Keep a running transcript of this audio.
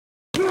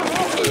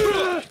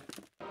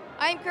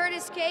I'm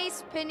Curtis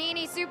Case,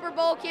 Panini Super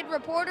Bowl Kid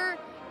Reporter,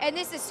 and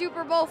this is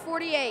Super Bowl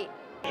XLVIII.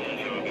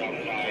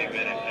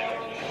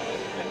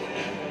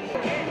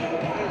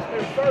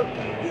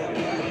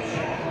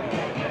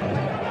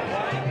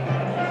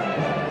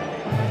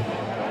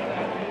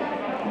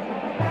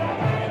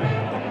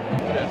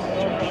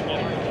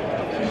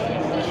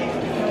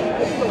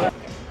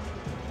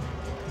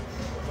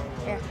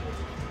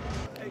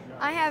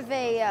 I have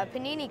a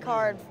Panini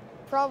card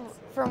from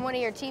one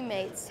of your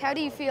teammates. How do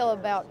you feel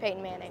about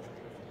Peyton Manning?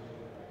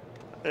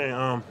 Hey,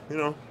 you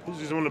know, he's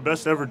just one of the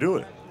best to ever do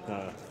it.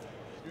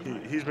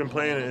 He's been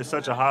playing at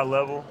such a high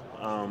level.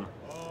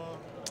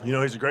 You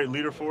know, he's a great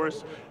leader for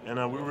us,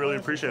 and we really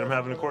appreciate him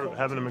having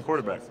him in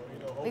quarterback.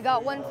 We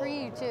got one for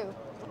you, too.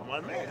 Oh, my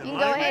man. You can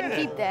go ahead and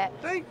keep that.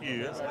 Thank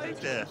you. I like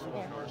that.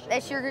 Yeah.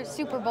 That's your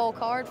Super Bowl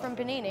card from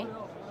Panini.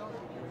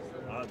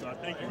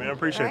 Thank you, man. I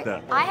appreciate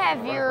that. I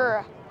have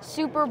your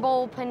Super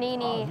Bowl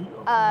Panini.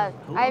 I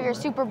have your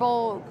Super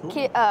Bowl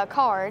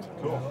card.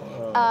 Cool.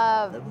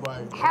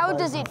 How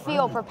does it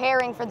feel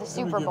preparing for the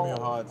Super Bowl?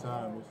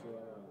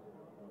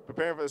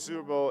 Preparing for the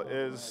Super Bowl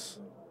is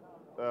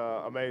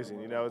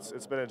amazing. You know,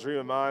 it's been a dream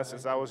of mine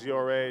since I was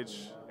your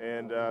age,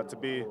 and to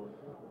be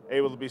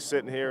able to be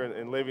sitting here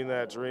and living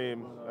that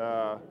dream,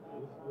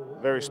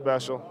 very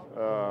special.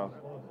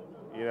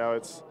 You know,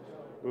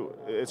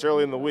 it's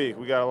early in the week.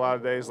 We got a lot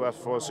of days left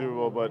before the Super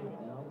Bowl, but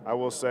I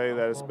will say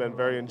that it's been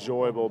very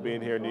enjoyable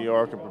being here in New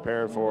York and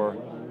preparing for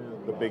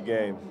the big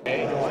game.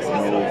 You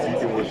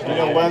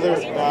know, weather.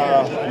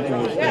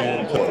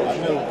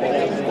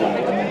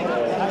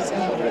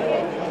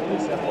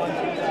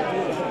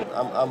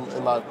 I'm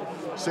in my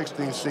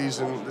 16th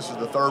season. This is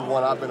the third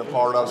one I've been a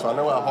part of, so I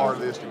know how hard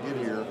it is to get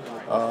here.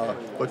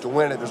 But to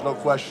win it, there's no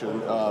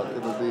question.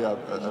 It would be an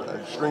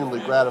extremely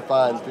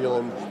gratifying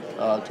feeling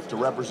to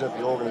represent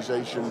the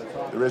organization.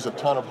 There is a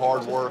ton of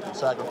hard work and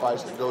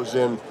sacrifice that goes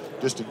in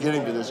just to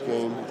getting to this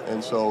game,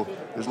 and so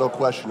there's no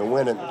question to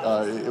win it.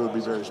 It would be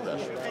very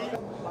special.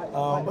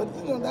 But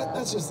you know,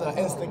 that's just an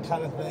instant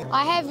kind of thing.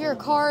 I have your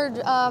card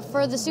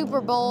for the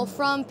Super Bowl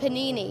from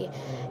Panini.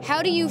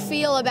 How do you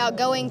feel about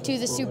going to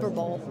the Super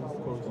Bowl?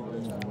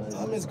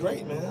 It's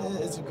great, man.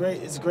 It's a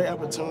great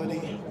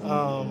opportunity.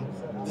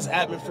 This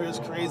atmosphere is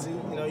crazy.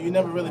 You know, you've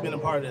never really been a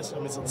part of this. I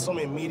mean, so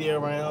many media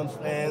around,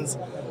 fans,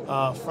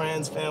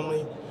 friends,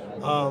 family.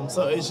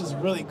 So it's just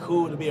really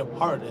cool to be a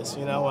part of this.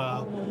 You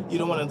know, you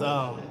don't want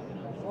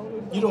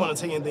to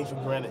take anything for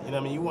granted. You know,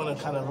 what I mean, you want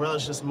to kind of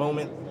relish this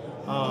moment.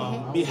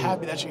 Be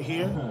happy that you're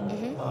here,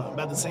 but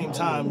at the same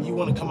time, you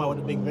want to come out with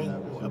a big win.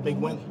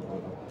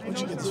 Where'd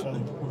you get this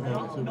from?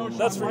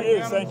 That's for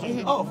you, thank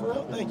you. Oh, for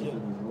real? Thank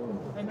you.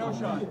 And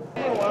Knowshon.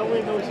 Why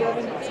we know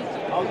 7?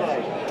 I was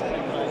like,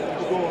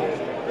 we're going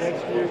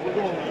next year. We're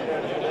going.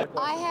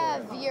 I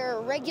have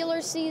your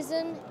regular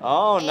season.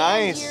 Oh, and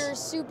nice. your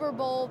Super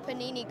Bowl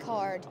Panini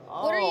card.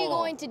 What are you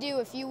going to do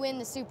if you win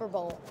the Super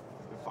Bowl?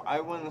 If I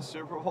win the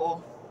Super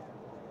Bowl,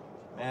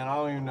 man, I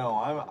don't even know.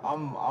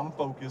 I'm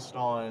focused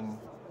on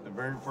the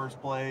very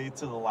first play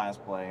to the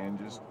last play, and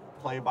just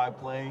play by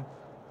play,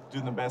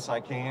 doing the best I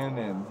can,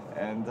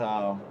 and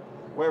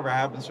whatever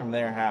happens from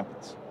there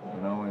happens.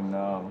 You know, and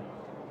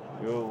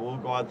we'll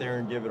go out there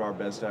and give it our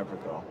best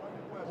effort, though.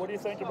 What do you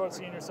think about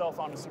seeing yourself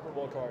on a Super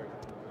Bowl card?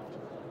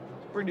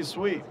 Pretty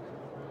sweet,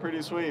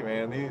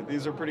 man.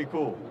 These are pretty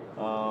cool.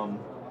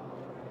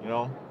 You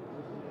know,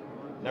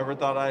 never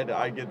thought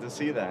I'd get to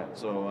see that.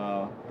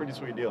 So pretty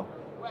sweet deal.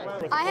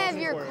 I have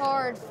your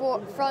card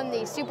from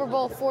the Super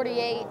Bowl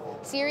XLVIII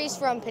series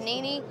from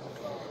Panini.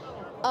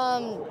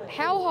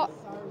 How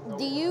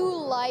do you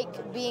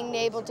like being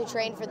able to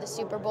train for the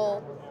Super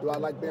Bowl? Do I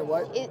like being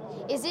what?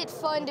 Is it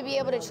fun to be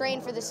able to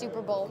train for the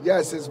Super Bowl?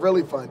 Yes, it's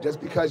really fun.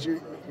 Just because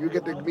you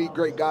get to meet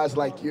great guys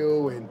like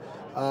you, and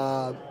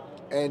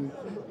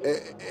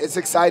it's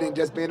exciting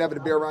just being able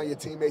to be around your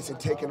teammates and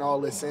taking all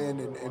this in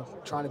and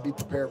trying to be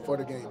prepared for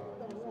the game.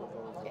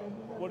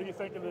 What do you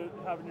think of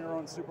having your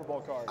own Super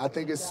Bowl card? I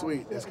think it's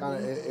sweet. It's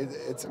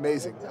it's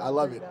amazing. I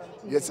love it.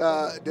 It's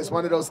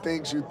one of those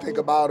things you think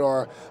about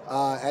or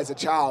as a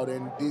child,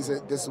 and this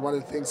is one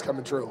of the things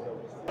coming true.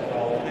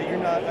 You're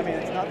not. I mean,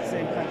 it's not the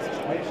same kind of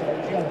situation.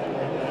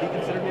 Would you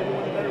consider maybe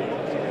one of the better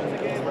ones in the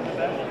game or the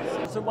best?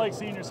 What's it like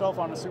seeing yourself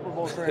on a Super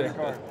Bowl trading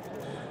card?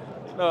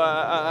 No,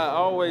 I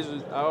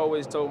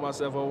always told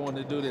myself I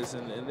wanted to do this,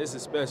 and this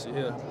is special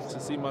here to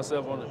see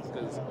myself on it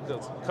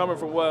because coming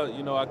from where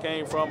I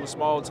came from, a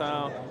small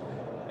town,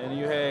 and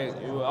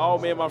all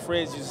me and my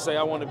friends used to say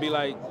I want to be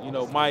like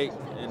Mike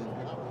and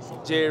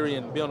Jerry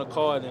and be on the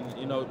card,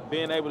 and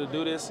being able to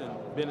do this and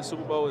being in the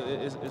Super Bowl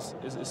is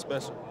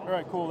special. All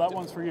right, cool. That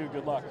one's for you.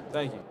 Good luck.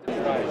 Thank you.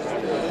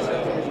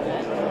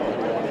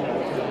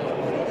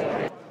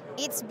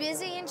 It's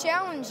busy and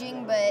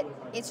challenging, but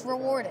it's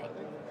rewarding.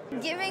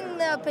 Giving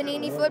the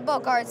Panini football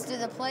cards to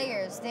the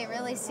players, they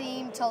really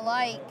seem to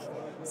like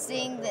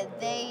seeing that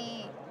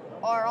they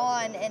are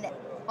on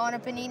a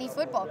Panini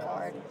football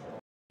card.